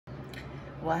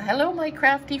Well, hello my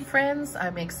crafty friends.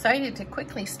 I'm excited to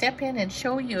quickly step in and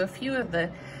show you a few of the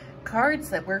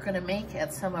cards that we're going to make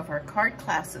at some of our card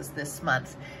classes this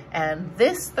month. And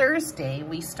this Thursday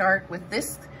we start with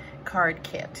this card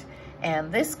kit.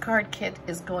 And this card kit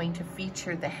is going to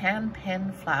feature the hand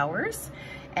pen flowers,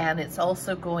 and it's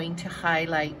also going to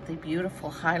highlight the beautiful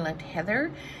Highland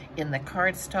Heather in the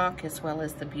cardstock, as well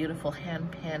as the beautiful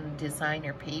hand pen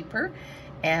designer paper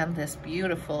and this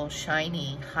beautiful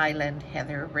shiny Highland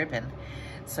Heather ribbon.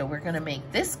 So we're going to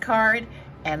make this card,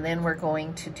 and then we're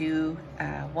going to do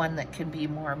one that can be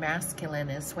more masculine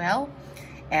as well.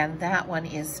 And that one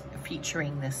is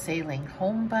featuring the Sailing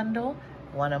Home bundle,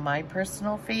 one of my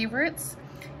personal favorites,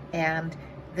 and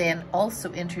then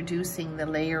also introducing the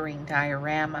layering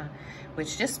diorama,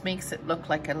 which just makes it look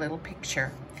like a little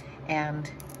picture. And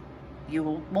you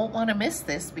won't want to miss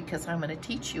this, because I'm going to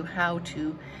teach you how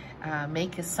to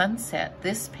make a sunset.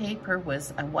 This paper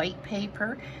was a white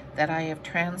paper that I have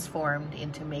transformed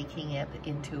into making it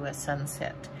into a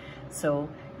sunset. So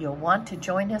you'll want to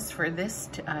join us for this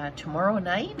tomorrow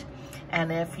night.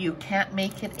 And if you can't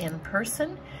make it in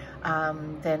person,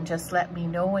 then just let me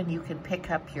know and you can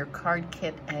pick up your card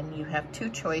kit. And you have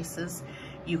two choices.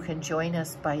 You can join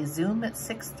us by Zoom at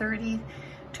 6:30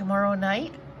 tomorrow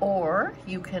night, or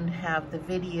you can have the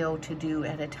video to do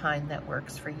at a time that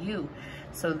works for you.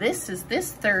 So this is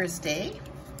this Thursday,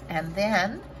 and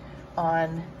then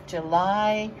on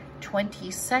July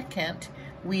 22nd,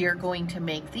 we are going to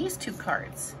make these two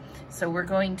cards. So we're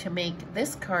going to make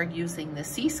this card using the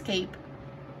Seascape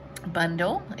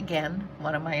bundle, again,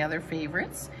 one of my other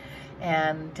favorites.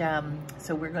 And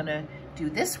so we're gonna do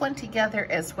this one together,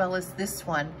 as well as this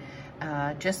one,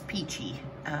 just peachy.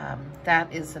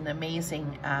 That is an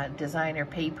amazing designer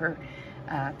paper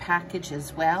package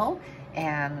as well,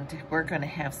 and we're going to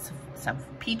have some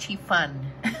peachy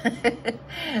fun.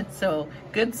 So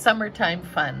good summertime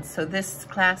fun. So this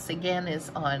class again is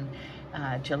on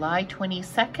July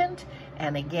 22nd,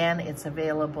 and again it's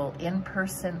available in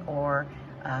person or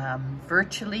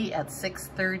virtually at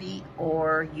 6:30,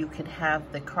 or you can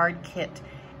have the card kit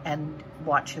and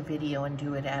watch a video and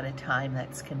do it at a time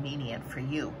that's convenient for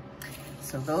you.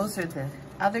 So those are the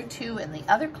other two, and the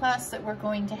other class that we're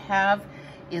going to have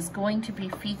is going to be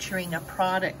featuring a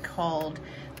product called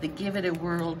the Give It a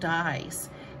Whirl dies.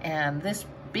 And this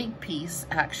big piece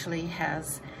actually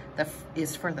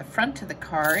is for the front of the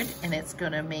card, and it's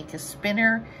going to make a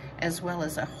spinner as well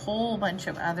as a whole bunch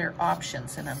of other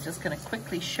options. And I'm just going to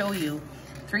quickly show you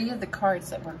three of the cards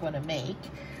that we're going to make.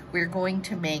 We're going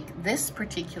to make this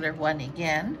particular one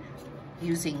again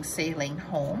using Sailing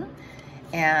Home,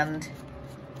 and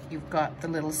you've got the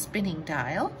little spinning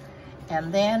dial.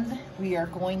 And then we are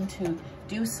going to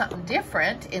do something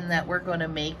different in that we're going to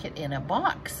make it in a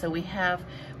box. So we have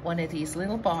one of these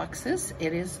little boxes.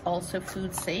 It is also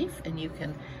food safe, and you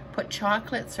can put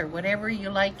chocolates or whatever you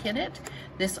like in it.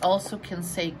 This also can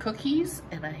say cookies,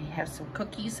 and I have some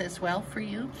cookies as well for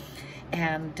you.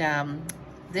 And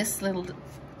this little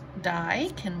die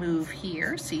can move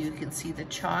here, so you can see the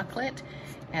chocolate,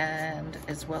 and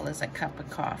as well as a cup of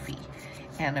coffee.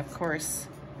 And of course,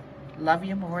 love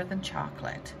you more than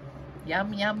chocolate.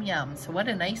 Yum, yum, yum. So what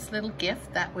a nice little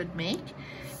gift that would make.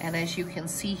 And as you can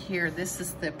see here, this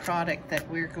is the product that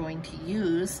we're going to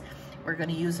use. We're going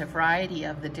to use a variety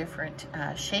of the different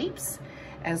shapes,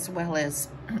 as well as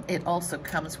it also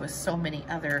comes with so many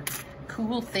other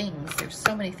cool things. There's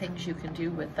so many things you can do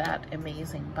with that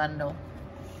amazing bundle.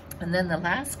 And then the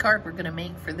last card we're going to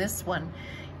make for this one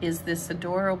is this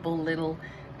adorable little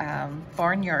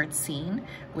barnyard scene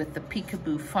with the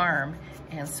Peekaboo Farm.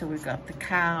 And so we've got the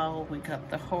cow, we got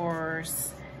the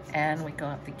horse, and we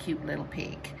got the cute little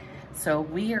pig. So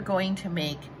we are going to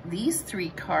make these three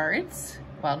cards,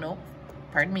 well, no,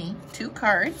 pardon me, two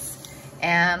cards,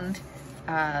 and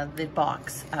the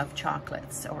box of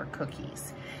chocolates or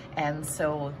cookies. And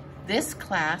so this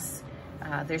class,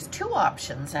 there's two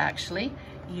options actually.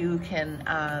 You can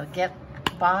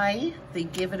buy the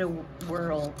Give It a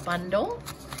Whirl bundle,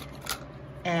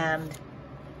 and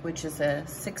which is a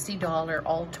 $60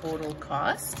 all total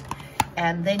cost,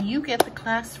 and then you get the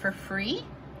class for free,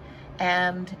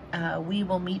 and we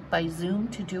will meet by Zoom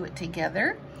to do it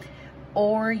together.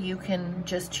 Or you can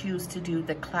just choose to do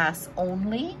the class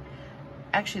only.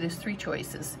 Actually, there's three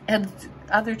choices, and the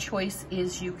other choice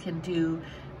is you can do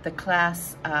the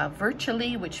class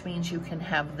virtually, which means you can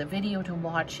have the video to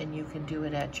watch and you can do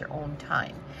it at your own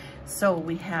time. So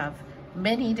we have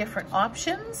many different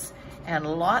options and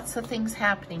lots of things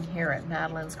happening here at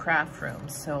Madeleine's Craft Room.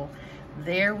 So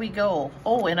there we go.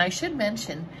 Oh, and I should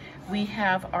mention, we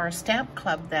have our stamp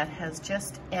club that has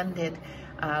just ended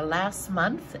last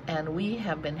month, and we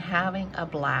have been having a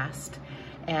blast.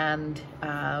 And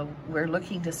we're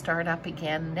looking to start up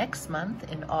again next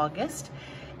month in August.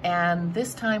 And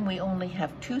this time we only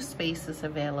have 2 spaces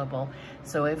available.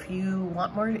 So if you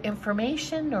want more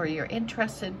information or you're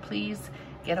interested, please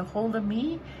get a hold of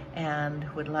me,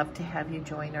 and would love to have you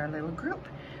join our little group.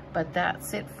 But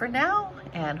that's it for now,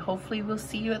 and hopefully we'll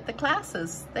see you at the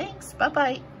classes. Thanks,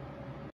 bye-bye.